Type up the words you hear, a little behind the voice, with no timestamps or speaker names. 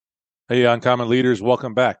Hey, Uncommon Leaders,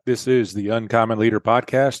 welcome back. This is the Uncommon Leader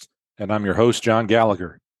Podcast, and I'm your host, John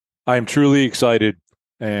Gallagher. I am truly excited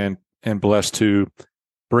and blessed to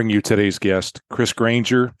bring you today's guest, Chris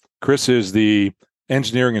Grainger. Chris is the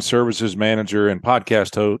Engineering and Services Manager and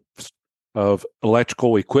podcast host of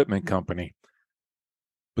Electrical Equipment Company.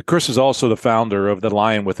 But Chris is also the founder of The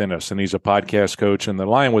Lion Within Us, and he's a podcast coach. And The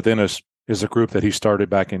Lion Within Us is a group that he started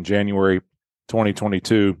back in January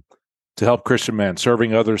 2022 to help Christian men,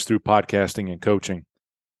 serving others through podcasting and coaching.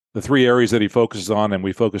 The three areas that he focuses on, and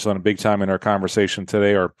we focus on big time in our conversation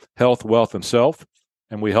today, are health, wealth, and self.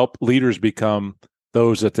 And we help leaders become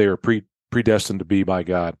those that they are predestined to be by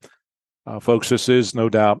God. Folks, this is no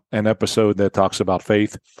doubt an episode that talks about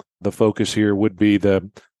faith. The focus here would be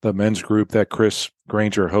the men's group that Chris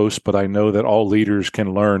Grainger hosts, but I know that all leaders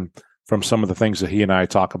can learn from some of the things that he and I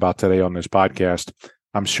talk about today on this podcast.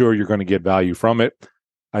 I'm sure you're going to get value from it.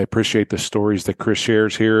 I appreciate the stories that Chris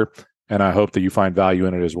shares here, and I hope that you find value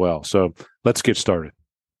in it as well. So let's get started.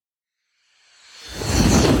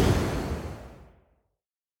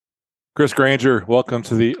 Chris Grainger, welcome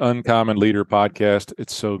to the Uncommon Leader Podcast.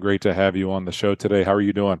 It's so great to have you on the show today. How are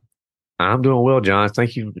you doing? I'm doing well, John.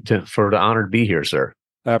 Thank you for the honor to be here, sir.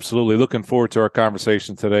 Absolutely. Looking forward to our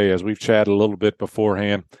conversation today. As we've chatted a little bit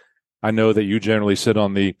beforehand, I know that you generally sit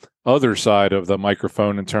on the other side of the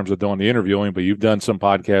microphone in terms of doing the interviewing, but you've done some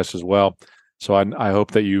podcasts as well. So I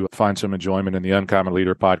hope that you find some enjoyment in the Uncommon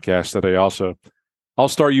Leader Podcast today also. I'll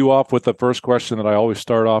start you off with the first question that I always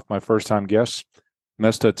start off my first-time guests, and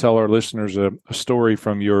that's to tell our listeners a story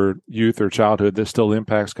from your youth or childhood that still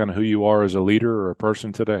impacts kind of who you are as a leader or a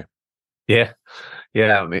person today. Yeah.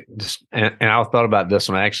 I mean, and I thought about this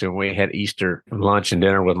one actually when we had Easter lunch and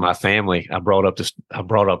dinner with my family. I brought up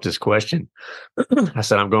this question. I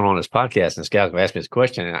said, I'm going on this podcast, and this guy's going to ask me this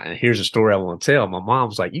question, and here's a story I want to tell. My mom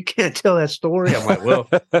was like, "You can't tell that story." I'm like, "Well,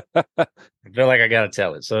 I feel like I got to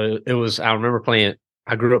tell it." So it was. I remember playing.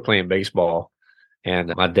 I grew up playing baseball,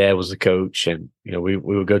 and my dad was the coach, and we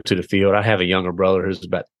would go to the field. I have a younger brother who's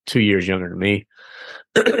about 2 years younger than me,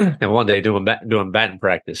 and one day doing batting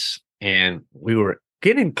practice. And we were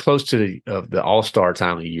getting close to the All-Star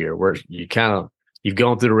time of the year, where you've gone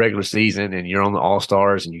through the regular season and you're on the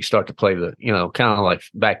All-Stars and you start to play the, kind of like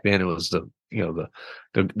back then it was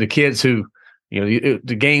the kids who,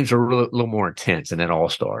 the games were a little more intense than that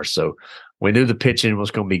All-Stars. So we knew the pitching was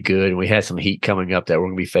going to be good, and we had some heat coming up that we're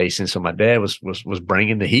going to be facing. So my dad was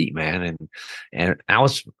bringing the heat, man. And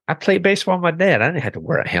I played baseball with my dad. I didn't have to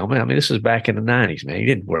wear a helmet. I mean, this was back in the 90s, man. He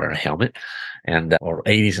didn't wear a helmet. And or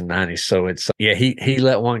 80s and 90s. So it's he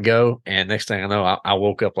let one go, and next thing I know, I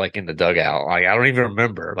woke up like in the dugout. Like I don't even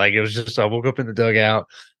remember. Like it was just I woke up in the dugout.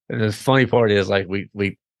 And the funny part is like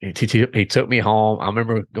he took me home. I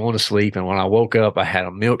remember going to sleep, and when I woke up, I had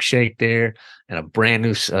a milkshake there and a brand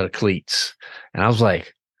new set of cleats. And I was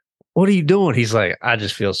like, "What are you doing?" He's like, "I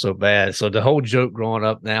just feel so bad." So the whole joke growing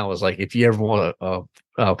up now is like, if you ever want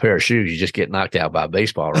a pair of shoes, you just get knocked out by a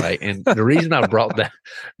baseball, right? And the reason I brought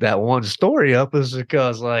that one story up is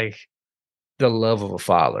because like the love of a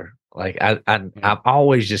father. Like I've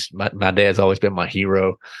always just my dad's always been my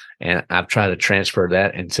hero, and I've tried to transfer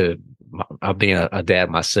that into being a dad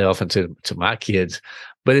myself and to my kids.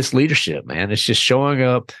 But it's leadership, man. It's just showing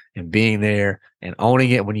up and being there and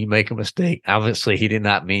owning it when you make a mistake. Obviously, he did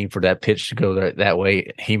not mean for that pitch to go that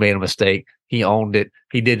way. He made a mistake. He owned it.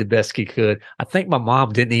 He did the best he could. I think my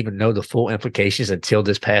mom didn't even know the full implications until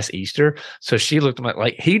this past Easter. So she looked at me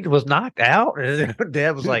like he was knocked out. And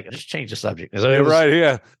Dad was like, "Just change the subject." So You're right,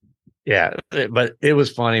 yeah. Yeah. But it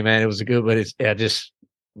was funny, man. It was good, but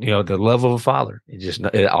the love of a father.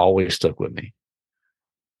 It always stuck with me.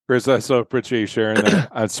 Chris, I so appreciate you sharing that.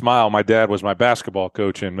 I'd smile. My dad was my basketball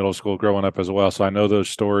coach in middle school growing up as well, so I know those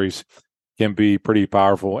stories can be pretty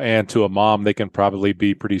powerful, and to a mom, they can probably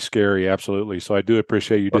be pretty scary. Absolutely. So I do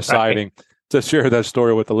appreciate you deciding to share that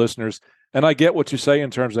story with the listeners. And I get what you say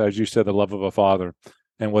in terms of, as you said, the love of a father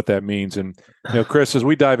and what that means. And Chris, as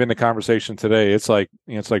we dive into conversation today, it's like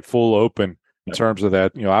full open in terms of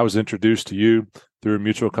that. I was introduced to you through a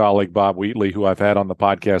mutual colleague, Bob Wheatley, who I've had on the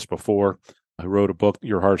podcast before, who wrote a book,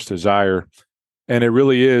 Your Heart's Desire. And it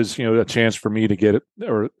really is, a chance for me to get it,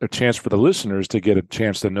 or a chance for the listeners to get a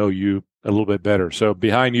chance to know you a little bit better. So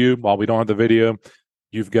behind you, while we don't have the video,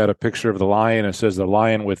 you've got a picture of the lion. It says The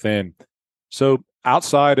Lion Within. So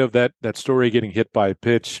outside of that story getting hit by a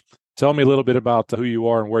pitch, tell me a little bit about who you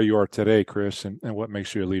are and where you are today, Chris, and what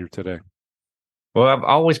makes you a leader today. Well, I've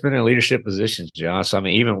always been in leadership positions, John. So I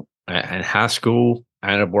mean, even in high school,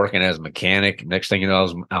 I ended up working as a mechanic. Next thing you know,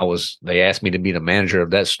 they asked me to be the manager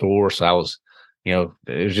of that store. So it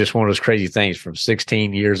was just one of those crazy things from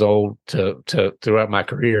 16 years old to throughout my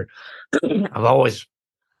career. I've always,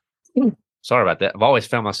 sorry about that. I've always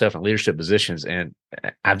found myself in leadership positions, and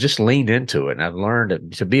I've just leaned into it. And I've learned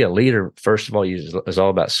that to be a leader, first of all, is all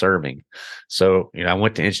about serving. So, I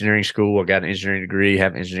went to engineering school. I got an engineering degree,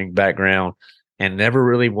 have an engineering background, and never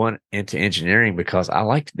really went into engineering because I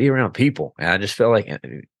like to be around people. And I just felt like,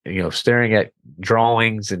 staring at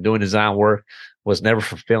drawings and doing design work was never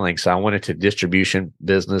fulfilling. So I went into distribution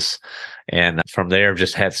business. And from there, I've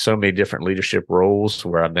just had so many different leadership roles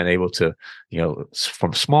where I've been able to,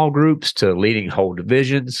 from small groups to leading whole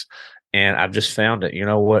divisions. And I've just found that,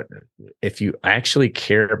 if you actually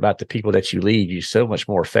care about the people that you lead, you're so much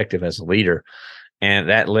more effective as a leader. And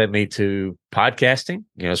that led me to podcasting.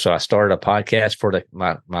 So I started a podcast for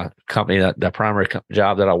my company, the primary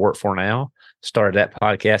job that I work for now. Started that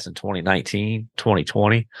podcast in 2019,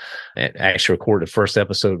 2020. And actually recorded the first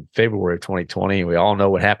episode in February of 2020. And we all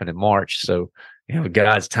know what happened in March. So, with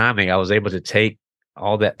God's timing, I was able to take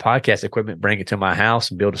all that podcast equipment, bring it to my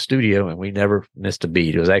house and build a studio. And we never missed a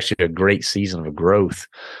beat. It was actually a great season of growth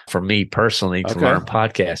for me personally to learn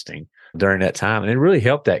podcasting during that time. And it really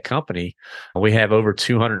helped that company. We have over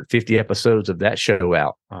 250 episodes of that show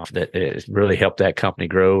out that it really helped that company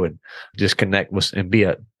grow and just connect with and be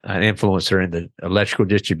an influencer in the electrical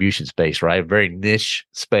distribution space, right? Very niche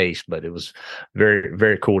space, but it was very,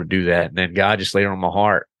 very cool to do that. And then God just laid it on my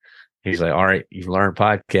heart. He's like, all right, you've learned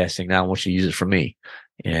podcasting. Now I want you to use it for me.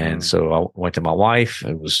 And so I went to my wife.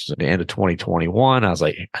 It was the end of 2021. I was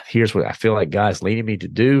like, here's what I feel like God's leading me to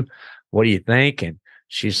do. What do you think? And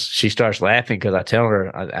she starts laughing because I tell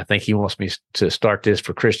her I think he wants me to start this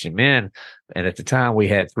for Christian men. And at the time we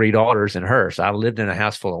had 3 daughters and her. So I lived in a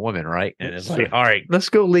house full of women, right? And it's like, all right, let's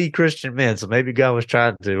go lead Christian men. So maybe God was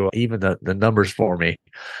trying to even the numbers for me.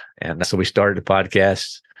 And so we started the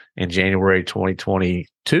podcast in January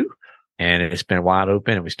 2022. And it's been wide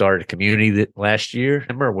open. And we started a community last year.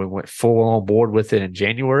 Remember, we went full on board with it in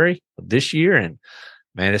January of this year. And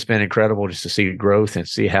man, it's been incredible just to see growth and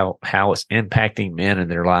see how it's impacting men in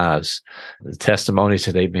their lives. The testimonies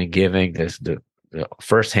that they've been giving, the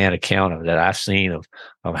firsthand account of that I've seen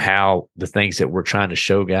of how the things that we're trying to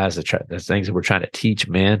show guys, the things that we're trying to teach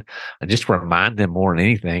men, and just remind them more than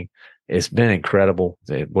anything. It's been incredible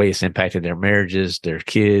the way it's impacted their marriages, their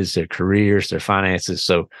kids, their careers, their finances.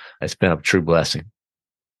 So it's been a true blessing.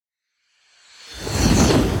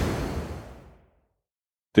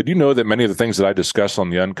 Did you know that many of the things that I discuss on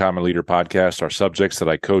the Uncommon Leader podcast are subjects that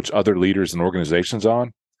I coach other leaders and organizations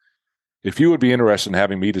on? If you would be interested in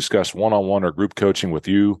having me discuss one-on-one or group coaching with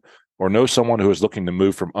you, or know someone who is looking to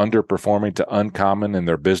move from underperforming to uncommon in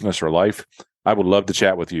their business or life, I would love to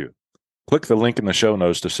chat with you. Click the link in the show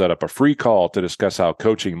notes to set up a free call to discuss how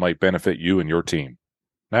coaching might benefit you and your team.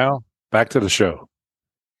 Now, back to the show.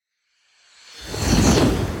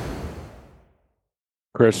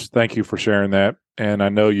 Chris, thank you for sharing that. And I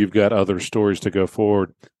know you've got other stories to go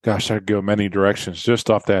forward. Gosh, I could go many directions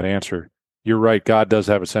just off that answer. You're right. God does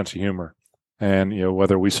have a sense of humor. And,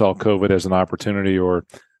 whether we saw COVID as an opportunity or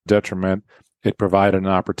detriment, it provided an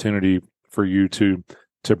opportunity for you to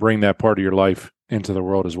bring that part of your life into the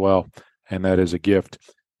world as well. And that is a gift.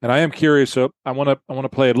 And I am curious. So I want to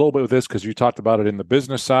play a little bit with this because you talked about it in the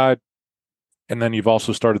business side. And then you've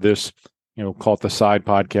also started this, call it the side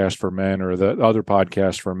podcast for men or the other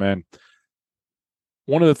podcast for men.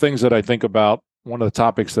 One of the things that I think about, one of the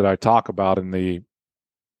topics that I talk about in the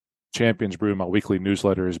Champions Brew, my weekly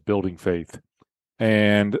newsletter, is building faith.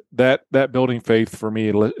 And that building faith for me,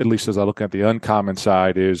 at least as I look at the uncommon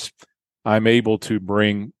side, is I'm able to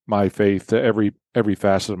bring my faith to every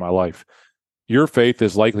facet of my life. Your faith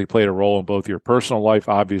has likely played a role in both your personal life,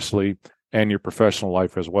 obviously, and your professional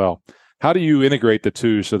life as well. How do you integrate the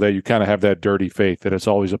two so that you kind of have that dirty faith, that it's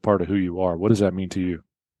always a part of who you are? What does that mean to you?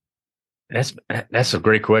 That's a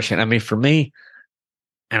great question. I mean, for me,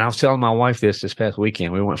 and I was telling my wife this past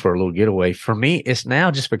weekend, we went for a little getaway. For me, it's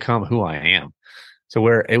now just become who I am. So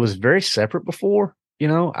where it was very separate before,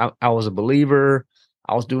 I was a believer.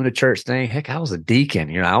 I was doing the church thing. Heck, I was a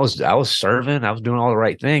deacon. I was serving. I was doing all the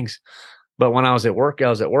right things. But when I was at work, I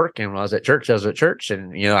was at work, and when I was at church, I was at church.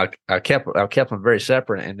 And I kept them very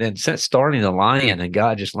separate. And then since starting the Lion, and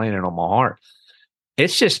God just landed on my heart,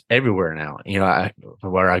 it's just everywhere now.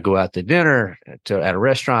 Where I go out to dinner at a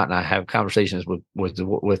restaurant, and I have conversations with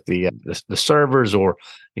the servers, or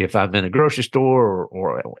if I'm in a grocery store,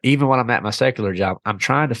 or even when I'm at my secular job, I'm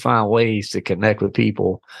trying to find ways to connect with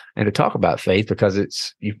people and to talk about faith, because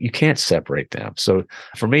it's you can't separate them. So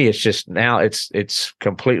for me, it's just now it's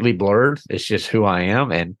completely blurred. It's just who I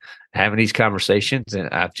am, and having these conversations. And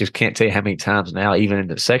I just can't tell you how many times now, even in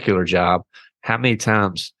the secular job, how many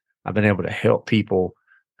times I've been able to help people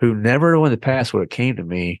who never in the past would have came to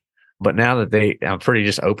me. But now that I'm pretty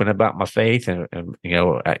just open about my faith, and you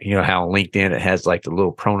know how on LinkedIn it has like the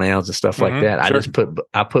little pronouns and stuff like that. Sure.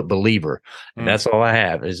 I put believer, and that's all I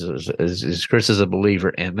have is Chris is a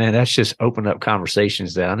believer, and man, that's just opened up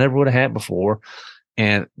conversations that I never would have had before.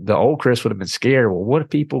 And the old Chris would have been scared. Well, what if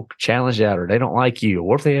people challenge that, or they don't like you? Or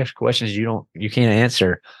what if they ask questions you can't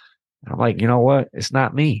answer? And I'm like, you know what? It's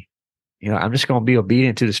not me. I'm just going to be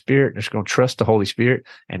obedient to the Spirit. I'm just going to trust the Holy Spirit,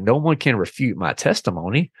 and no one can refute my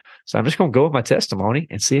testimony. So I'm just going to go with my testimony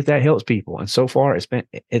and see if that helps people. And so far,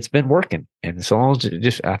 it's been working. And so long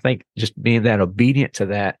as I think just being that obedient to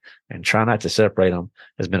that and try not to separate them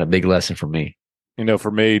has been a big lesson for me.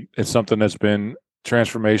 For me, it's something that's been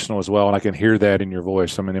transformational as well, and I can hear that in your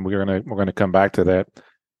voice. I mean, we're gonna come back to that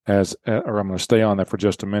or I'm going to stay on that for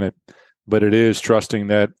just a minute. But it is trusting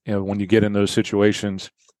that when you get in those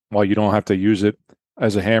situations, while you don't have to use it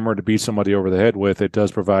as a hammer to beat somebody over the head with, it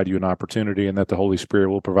does provide you an opportunity, and that the Holy Spirit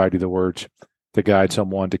will provide you the words to guide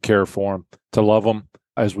someone, to care for them, to love them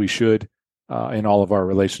as we should in all of our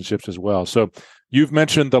relationships as well. So you've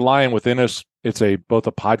mentioned The Lion Within Us. It's both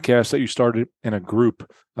a podcast that you started in a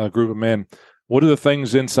group of men. What are the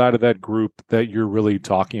things inside of that group that you're really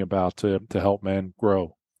talking about to help men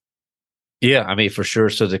grow? Yeah, I mean, for sure.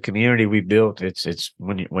 So the community we built, it's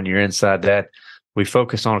when you're inside that, we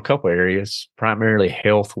focus on a couple areas, primarily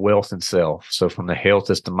health, wealth, and self. So from the health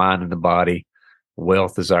is the mind and the body,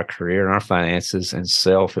 wealth is our career and our finances, and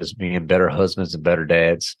self is being better husbands and better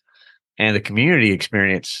dads. And the community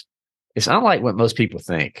experience, it's unlike what most people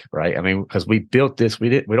think, right? I mean, because we built this,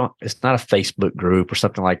 it's not a Facebook group or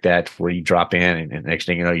something like that where you drop in and next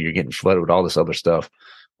thing you know, you're getting flooded with all this other stuff.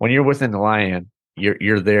 When you're within the Lion,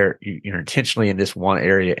 you're there, you're intentionally in this one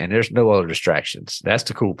area, and there's no other distractions. That's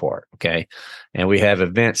the cool part. Okay. And we have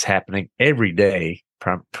events happening every day,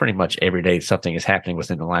 pretty much every day, something is happening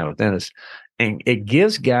within the Lion Within Us. And it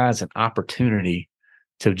gives guys an opportunity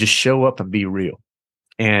to just show up and be real.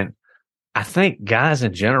 And I think guys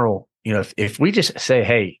in general, if we just say,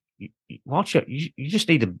 hey, why don't you just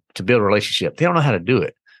need to build a relationship. They don't know how to do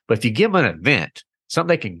it. But if you give them an event, something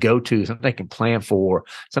they can go to, something they can plan for,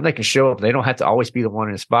 something they can show up. They don't have to always be the one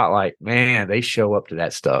in the spotlight. Man, they show up to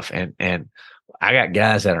that stuff. And I got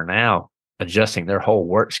guys that are now adjusting their whole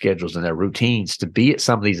work schedules and their routines to be at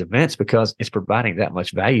some of these events because it's providing that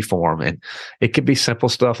much value for them. And it could be simple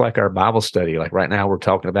stuff like our Bible study. Like right now we're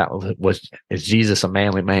talking about, is Jesus a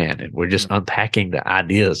manly man? And we're just unpacking the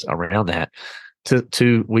ideas around that.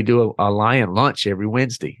 We do a Lion lunch every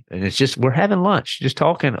Wednesday, and it's just we're having lunch, just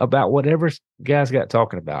talking about whatever guys got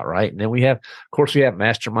talking about, right? And then we have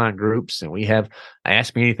mastermind groups, and we have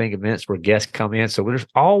Ask Me Anything events where guests come in. So there's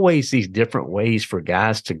always these different ways for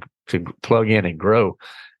guys to plug in and grow,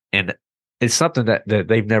 and it's something that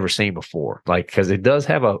they've never seen before. Like because it does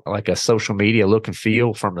have a social media look and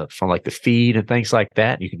feel from like the feed and things like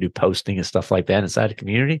that. You can do posting and stuff like that inside the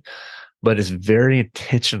community. But it's very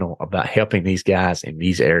intentional about helping these guys in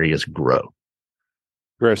these areas grow.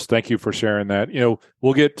 Chris, thank you for sharing that.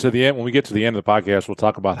 We'll get to the end. When we get to the end of the podcast, we'll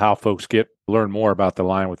talk about how folks learn more about the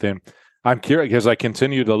Lion Within. I'm curious because I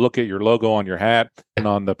continue to look at your logo on your hat and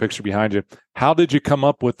on the picture behind you. How did you come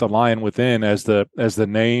up with the Lion Within as the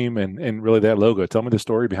name and really that logo? Tell me the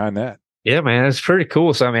story behind that. Yeah, man, it's pretty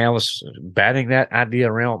cool. So, I was batting that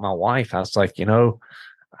idea around with my wife. I was like,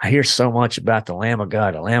 I hear so much about the Lamb of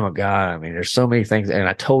God, the Lamb of God. I mean, there's so many things, and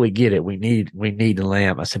I totally get it. We need the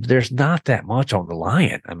Lamb. I said, but there's not that much on the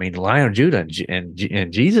Lion. I mean, the Lion of Judah and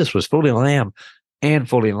Jesus was fully Lamb and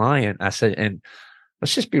fully Lion. I said, and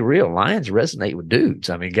let's just be real. Lions resonate with dudes.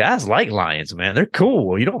 I mean, guys like lions, man. They're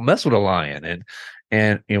cool. You don't mess with a lion,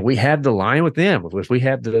 and we have the Lion within. We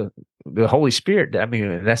have the Holy Spirit. I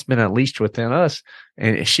mean, that's been unleashed within us.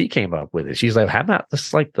 And she came up with it. She's like, how about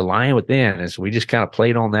this like the Lion within? And so we just kind of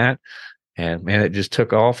played on that. And man, it just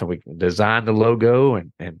took off, and we designed the logo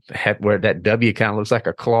and had where that W kind of looks like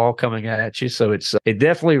a claw coming at you. So it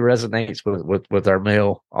definitely resonates with our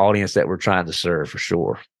male audience that we're trying to serve for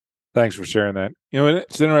sure. Thanks for sharing that.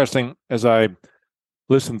 It's interesting as I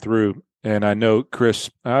listen through. And I know,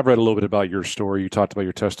 Chris, I've read a little bit about your story. You talked about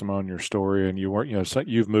your testimony, your story, and you weren't, so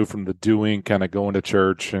you've moved from the doing, kind of going to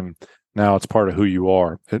church, and now it's part of who you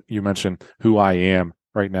are. You mentioned who I am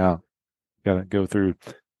right now. Got to go through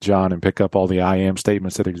John and pick up all the I am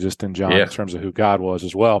statements that exist in John in terms of who God was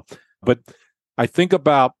as well. But I think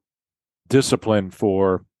about discipline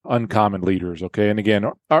for uncommon leaders. Okay. And again,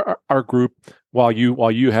 our group, while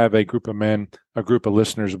you have a group of men, a group of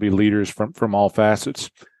listeners will be leaders from all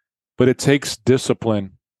facets. But it takes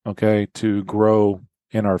discipline, okay, to grow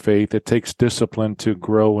in our faith. It takes discipline to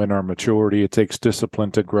grow in our maturity. It takes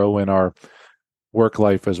discipline to grow in our work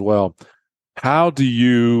life as well. How do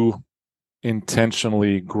you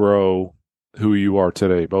intentionally grow who you are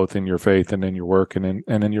today, both in your faith and in your work and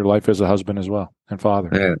in your life as a husband as well and father?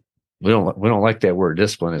 Yeah. We don't like that word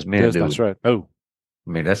discipline as men, Yes, do that's we? right. Oh,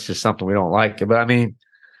 I mean, that's just something we don't like. But I mean,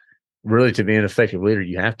 really, to be an effective leader,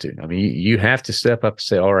 you have to. I mean, you have to step up and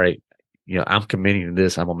say, "All right, I'm committing to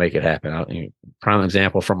this. I'm gonna make it happen." Prime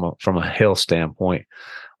example from a health standpoint.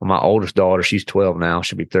 Well, my oldest daughter, she's 12 now.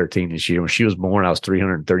 She'll be 13 this year. When she was born, I was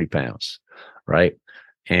 330 pounds, right?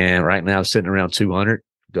 And right now, I'm sitting around 200.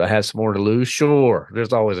 Do I have some more to lose? Sure.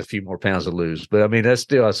 There's always a few more pounds to lose, but I mean, that's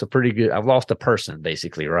a pretty good. I've lost a person,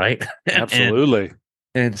 basically, right? and absolutely.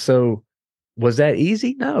 and so, was that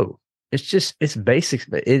easy? No. It's basics,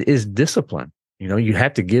 but it is discipline. You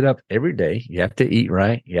have to get up every day. You have to eat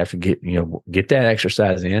right. You have to get that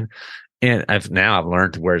exercise in. And I've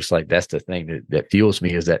learned to where it's like, that's the thing that fuels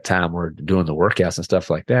me is that time we're doing the workouts and stuff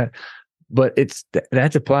like that. But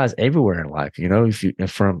that applies everywhere in life.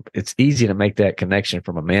 It's easy to make that connection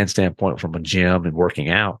from a man standpoint, from a gym and working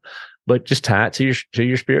out, but just tie it to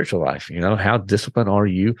your spiritual life. How disciplined are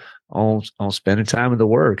you on spending time in the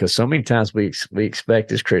Word? Because so many times we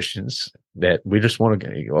expect as Christians that we just want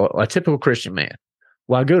to go, a typical Christian man.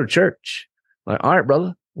 Well, I go to church. Like, all right,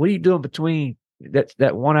 brother, what are you doing between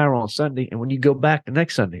that 1 hour on Sunday and when you go back the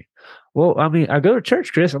next Sunday? Well, I mean, I go to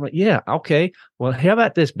church, Chris. I'm like, yeah, okay. Well, how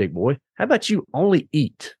about this, big boy? How about you only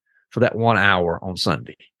eat for that 1 hour on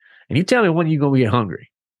Sunday? And you tell me when you're going to get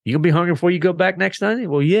hungry. You gonna be hungry before you go back next Sunday?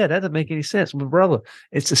 Well, yeah, that doesn't make any sense. But brother,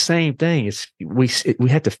 it's the same thing. We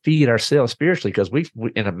have to feed ourselves spiritually because we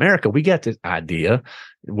in America we got this idea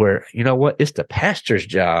where it's the pastor's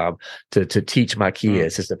job to teach my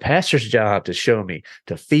kids. It's the pastor's job to show me,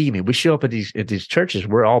 to feed me. We show up at these churches.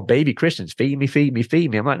 We're all baby Christians. Feed me, feed me, feed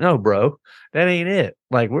me. I'm like, no, bro, that ain't it.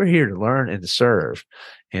 Like, we're here to learn and to serve.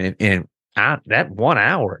 And that 1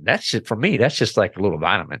 hour, that's just for me. That's just like a little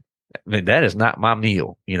vitamin. I mean, that is not my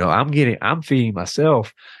meal. I'm feeding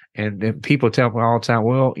myself. And then people tell me all the time,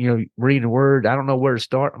 well, reading the Word, I don't know where to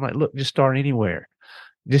start. I'm like, look, just start anywhere.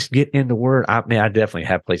 Just get in the Word. I mean, I definitely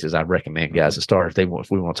have places I recommend guys to start if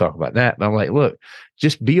we want to talk about that. But I'm like, look,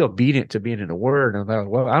 just be obedient to being in the Word. And they're like,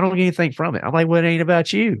 well, I don't get anything from it. I'm like, well, it ain't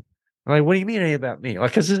about you. I'm like, what do you mean it ain't about me? Like,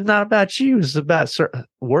 because it's not about you. It's about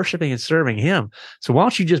worshiping and serving Him. So why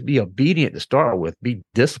don't you just be obedient to start with, be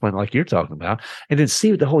disciplined like you're talking about, and then see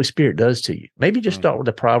what the Holy Spirit does to you. Maybe just start with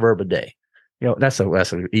a proverb a day. That's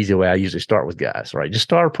an easy way I usually start with guys, right? Just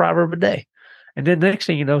start a proverb a day. And then next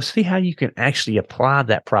thing you know, see how you can actually apply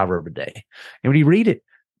that proverb a day. And when you read it,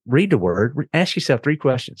 read the Word, ask yourself 3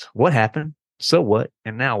 questions. What happened? So what?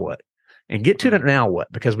 And now what? And get to the now what,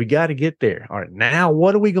 because we got to get there. All right, now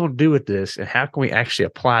what are we going to do with this, and how can we actually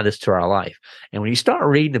apply this to our life? And when you start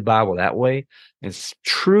reading the Bible that way, it's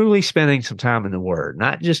truly spending some time in the Word,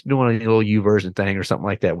 not just doing a little YouVersion thing or something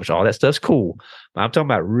like that, which all that stuff's cool. But I'm talking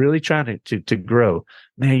about really trying to grow.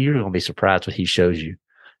 Man, you're going to be surprised what He shows you.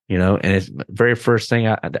 And it's the very first thing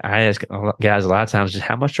I ask guys a lot of times is,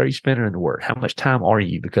 how much are you spending in the Word? How much time are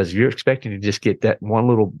you? Because you're expecting to just get that one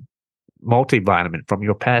little multivitamin from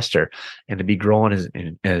your pastor and to be growing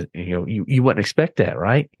as you wouldn't expect that,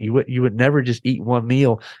 right? You would never just eat one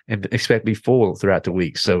meal and expect to be full throughout the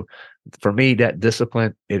week. So for me, that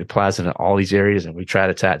discipline, it applies in all these areas, and we try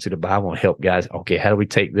to tie it to the Bible and help guys. Okay, how do we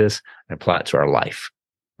take this and apply it to our life?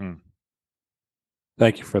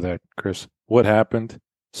 Thank you for that, Chris. What happened?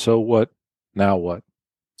 So what? Now what?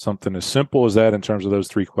 Something as simple as that in terms of those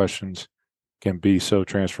 3 questions can be so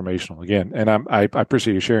transformational. Again, and I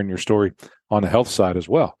appreciate you sharing your story on the health side as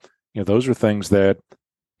well. Those are things that,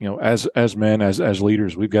 as men, as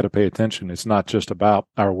leaders, we've got to pay attention. It's not just about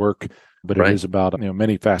our work, but it is about,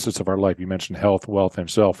 many facets of our life. You mentioned health, wealth, and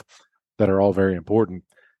self that are all very important.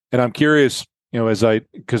 And I'm curious, before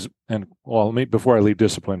I leave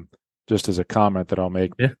discipline, just as a comment that I'll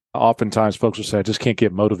make, oftentimes folks will say, I just can't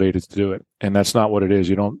get motivated to do it. And that's not what it is.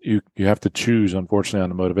 You have to choose, unfortunately, on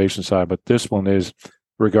the motivation side, but discipline is,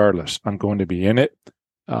 regardless, I'm going to be in it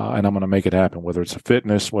and I'm going to make it happen, whether it's a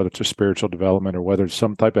fitness, whether it's a spiritual development, or whether it's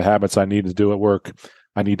some type of habits I need to do at work.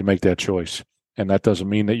 I need to make that choice. And that doesn't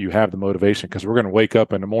mean that you have the motivation, because we're going to wake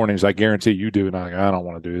up in the mornings, I guarantee you do, and I don't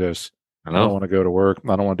want to do this. I don't want to go to work.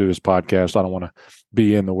 I don't want to do this podcast. I don't want to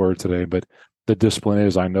be in the Word today. But the discipline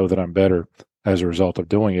is, I know that I'm better as a result of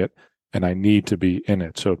doing it, and I need to be in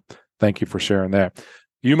it. So thank you for sharing that.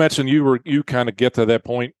 You mentioned you kind of get to that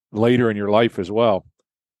point later in your life as well.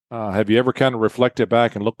 Have you ever kind of reflected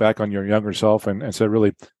back and looked back on your younger self and said,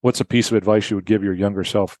 really, what's a piece of advice you would give your younger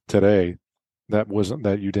self today that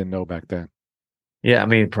you didn't know back then? Yeah, I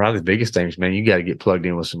mean, probably the biggest thing is, man, you got to get plugged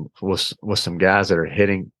in with some guys that are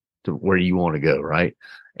heading to where you want to go, right?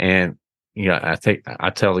 And I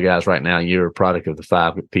tell the guys right now, you're a product of the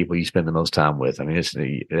 5 people you spend the most time with. I mean,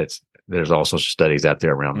 it's there's all sorts of studies out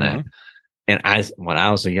there around that. Mm-hmm. And when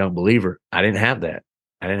I was a young believer, I didn't have that.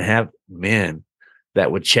 I didn't have men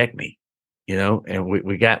that would check me, and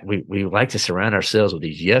we like to surround ourselves with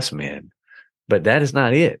these yes men, but that is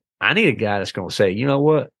not it. I need a guy that's going to say, you know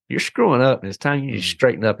what, you're screwing up, and it's time you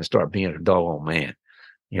straighten up and start being a doggone man,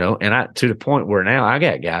 And I to the point where now I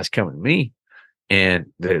got guys coming to me, and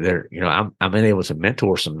they're I'm been able to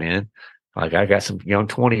mentor some men. Like I got some young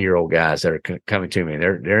 20-year-old guys that are coming to me.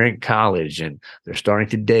 They're in college and they're starting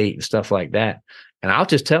to date and stuff like that. And I'll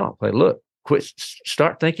just tell them, like, look,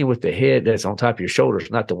 start thinking with the head that's on top of your shoulders,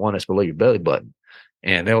 not the one that's below your belly button.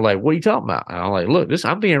 And they're like, what are you talking about? And I'm like, look,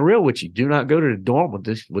 I'm being real with you. Do not go to the dorm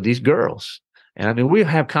with these girls. And I mean, we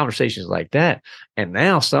have conversations like that. And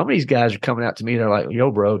now some of these guys are coming out to me. They're like,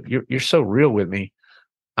 yo, bro, you're so real with me.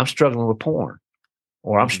 I'm struggling with porn,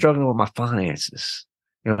 or I'm struggling with my finances.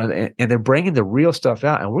 And they're bringing the real stuff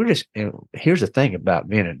out. And here's the thing about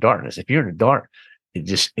being in darkness. If you're in the dark,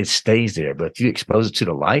 it stays there. But if you expose it to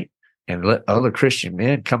the light and let other Christian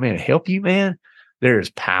men come in and help you, man, there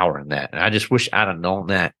is power in that. And I just wish I'd have known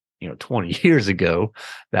that, 20 years ago,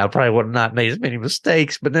 that I probably would have not made as many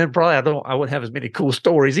mistakes, but then probably I wouldn't have as many cool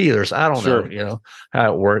stories either. So I don't know,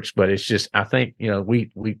 how it works, but it's just, I think,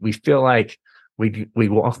 we feel like we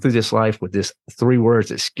walk through this life with this 3 words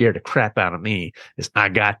that scare the crap out of me is I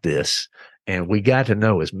got this. And we got to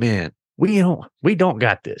know as men, we don't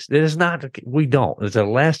got this. It is not, we don't. It's the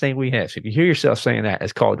last thing we have. So if you hear yourself saying that,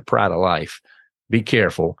 it's called the pride of life. Be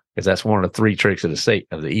careful, because that's one of the 3 tricks of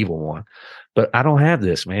the evil one. But I don't have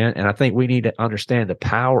this, man. And I think we need to understand the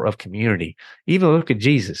power of community. Even look at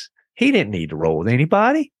Jesus. He didn't need to roll with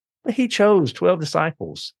anybody, but he chose 12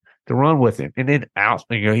 disciples to run with him. And then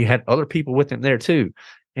he had other people with him there too.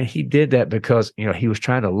 And he did that because, he was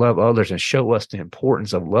trying to love others and show us the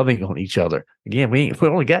importance of loving on each other. Again, we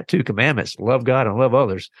only got 2 commandments, love God and love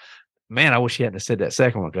others. Man, I wish he hadn't said that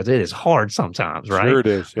second one, because it is hard sometimes, right? Sure it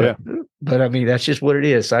is, yeah. But I mean, that's just what it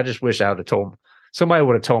is. So I just wish I would have told somebody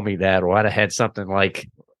would have told me that, or I'd have had something like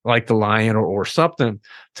the lion or something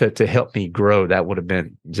to help me grow. That would have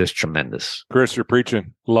been just tremendous. Chris, you're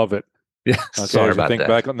preaching. Love it. Yeah. Okay, Sorry about think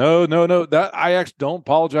that. Back, no. That I actually don't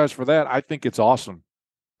apologize for that. I think it's awesome.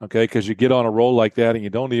 Okay, because you get on a roll like that and you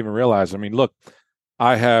don't even realize. I mean, look,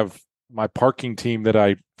 I have my parking team that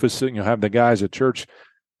I have the guys at church.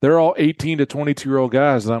 They're all 18 to 22-year-old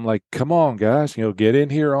guys. And I'm like, come on, guys, get in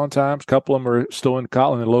here on time. A couple of them are still in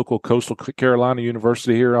the local Coastal Carolina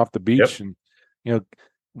University here off the beach. Yep. And,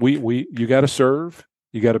 you got to serve.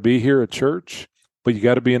 You got to be here at church, but you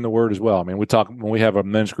got to be in the Word as well. I mean, when we have a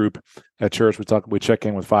men's group at church, we check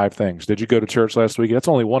in with 5 things. Did you go to church last week? That's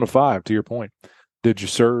only 1 of 5, to your point. Did you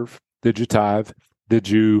serve? Did you tithe? Did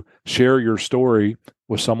you share your story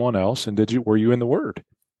with someone else? And were you in the Word?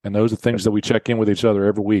 And those are things that we check in with each other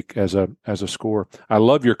every week as a score. I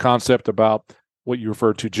love your concept about what you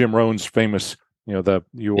referred to, Jim Rohn's famous, you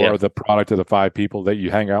are the product of the 5 people that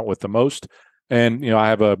you hang out with the most. And, I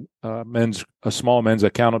have a small men's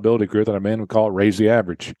accountability group that I'm in. We call it Raise the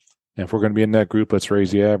Average. And if we're going to be in that group, let's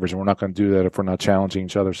raise the average. And we're not going to do that if we're not challenging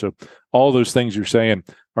each other. So all those things you're saying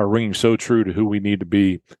are ringing so true to who we need to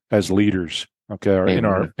be as leaders, okay, in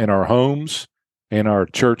our homes, in our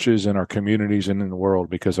churches, in our communities, and in the world,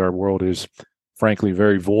 because our world is, frankly,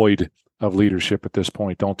 very void of leadership at this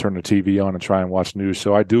point. Don't turn the TV on and try and watch news.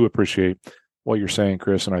 So I do appreciate what you're saying,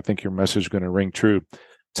 Chris, and I think your message is going to ring true.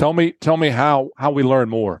 Tell me how we learn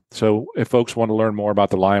more. So if folks want to learn more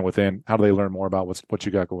about the Lion Within, how do they learn more about what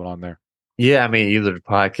you got going on there? Yeah, I mean, either the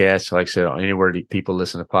podcast, like I said, anywhere people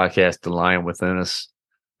listen to podcasts, the Lion Within us,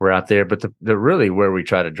 we're out there. But the really where we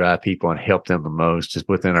try to drive people and help them the most is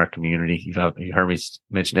within our community. You heard me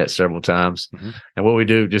mention that several times. Mm-hmm. And what we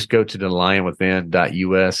do, just go to the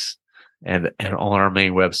lionwithin.us, and on our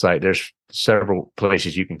main website, there's several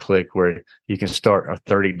places you can click where you can start a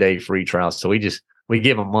 30-day free trial. So we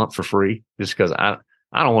give a month for free, just because I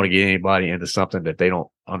don't want to get anybody into something that they don't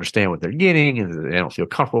understand what they're getting and they don't feel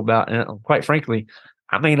comfortable about. And quite frankly,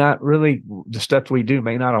 I may not really, the stuff we do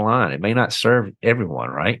may not align. It may not serve everyone,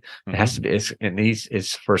 right? Mm-hmm. It has to be,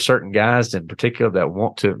 it's for certain guys in particular that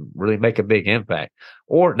want to really make a big impact,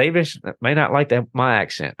 or they may not like my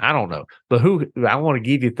accent. I don't know, but I want to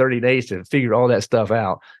give you 30 days to figure all that stuff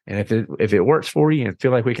out. And if it works for you and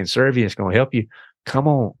feel like we can serve you, it's going to help you. Come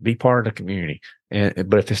on, be part of the community.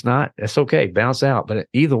 But if it's not, that's okay. Bounce out. But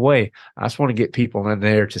either way, I just want to get people in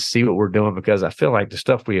there to see what we're doing, because I feel like the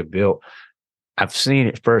stuff we have built, I've seen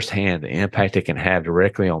it firsthand, the impact it can have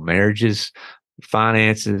directly on marriages,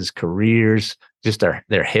 finances, careers, just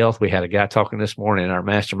their health. We had a guy talking this morning in our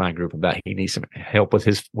mastermind group about he needs some help with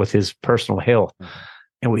his personal health. Mm-hmm.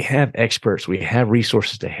 And we have experts, we have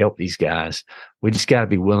resources to help these guys. We just got to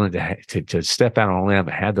be willing to step out on a limb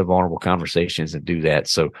and have the vulnerable conversations and do that.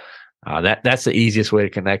 So that's the easiest way to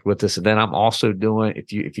connect with us. And then I'm also doing,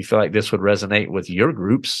 if you feel like this would resonate with your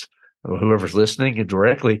groups or whoever's listening and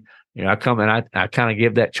directly, I come and I kind of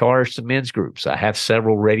give that charge to men's groups. I have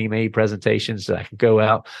several ready-made presentations that I can go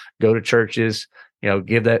out, go to churches,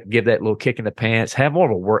 give that little kick in the pants, have more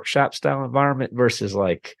of a workshop style environment versus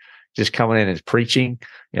like just coming in and preaching.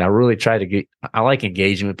 I really try to I like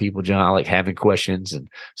engaging with people, John. I like having questions. And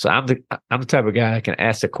so I'm the type of guy that can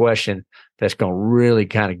ask a question that's going to really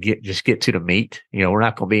kind of get to the meat. We're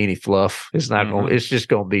not going to be any fluff. It's not going it's just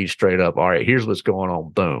going to be straight up. All right, here's what's going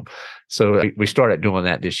on. Boom. So we started doing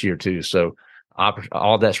that this year too. So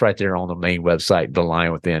all that's right there on the main website,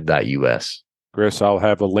 thelionwithin.us. Chris, I'll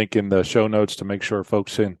have a link in the show notes to make sure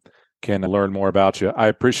folks can learn more about you. I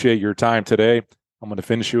appreciate your time today. I'm going to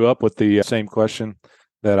finish you up with the same question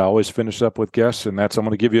that I always finish up with guests, and that's I'm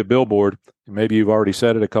going to give you a billboard. Maybe you've already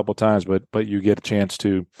said it a couple of times, but you get a chance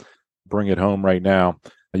to bring it home right now.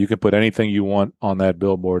 You can put anything you want on that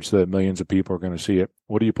billboard so that millions of people are going to see it.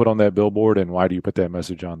 What do you put on that billboard, and why do you put that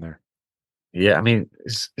message on there? Yeah, I mean,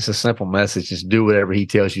 it's a simple message. Just do whatever he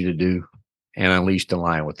tells you to do and unleash the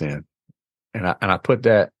lion within. And I put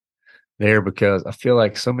that there because I feel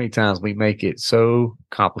like so many times we make it so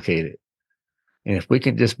complicated. And if we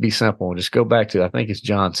can just be simple and just go back to, I think it's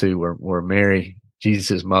John 2, where Mary,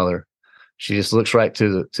 Jesus' mother, she just looks right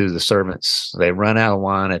to the servants. They run out of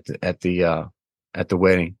wine at the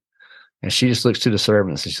wedding, and she just looks to the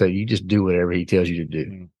servants and says, "You just do whatever he tells you to do."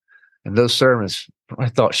 Mm-hmm. And those servants, I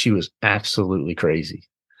thought she was absolutely crazy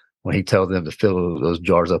when he told them to fill those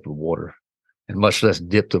jars up with water, and much less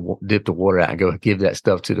dip the water out and go give that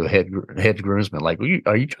stuff to the head groomsman. Like,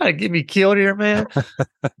 are you trying to get me killed here, man?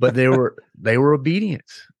 But they were obedient.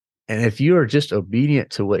 And if you are just obedient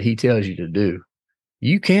to what he tells you to do,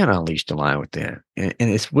 you can unleash the lion within. And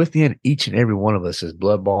it's within each and every one of us as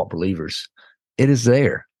blood-bought believers. It is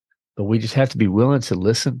there. But we just have to be willing to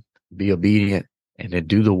listen, be obedient, and then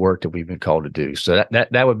do the work that we've been called to do. So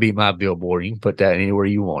that would be my billboard. You can put that anywhere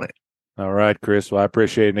you want it. All right, Chris. Well, I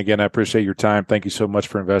appreciate it. And again, I appreciate your time. Thank you so much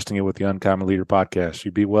for investing it with the Uncommon Leader podcast.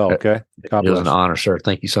 You be well, okay? God bless. It was an honor, sir.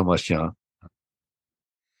 Thank you so much, John.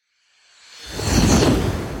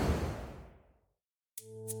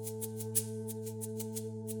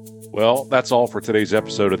 Well, that's all for today's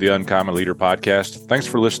episode of the Uncommon Leader podcast. Thanks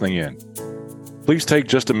for listening in. Please take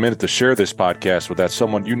just a minute to share this podcast with that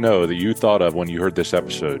someone you know that you thought of when you heard this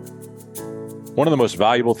episode. One of the most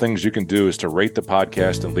valuable things you can do is to rate the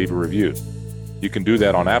podcast and leave a review. You can do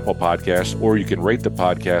that on Apple Podcasts, or you can rate the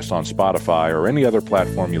podcast on Spotify or any other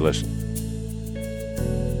platform you listen.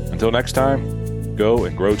 Until next time, go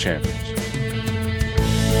and grow champions.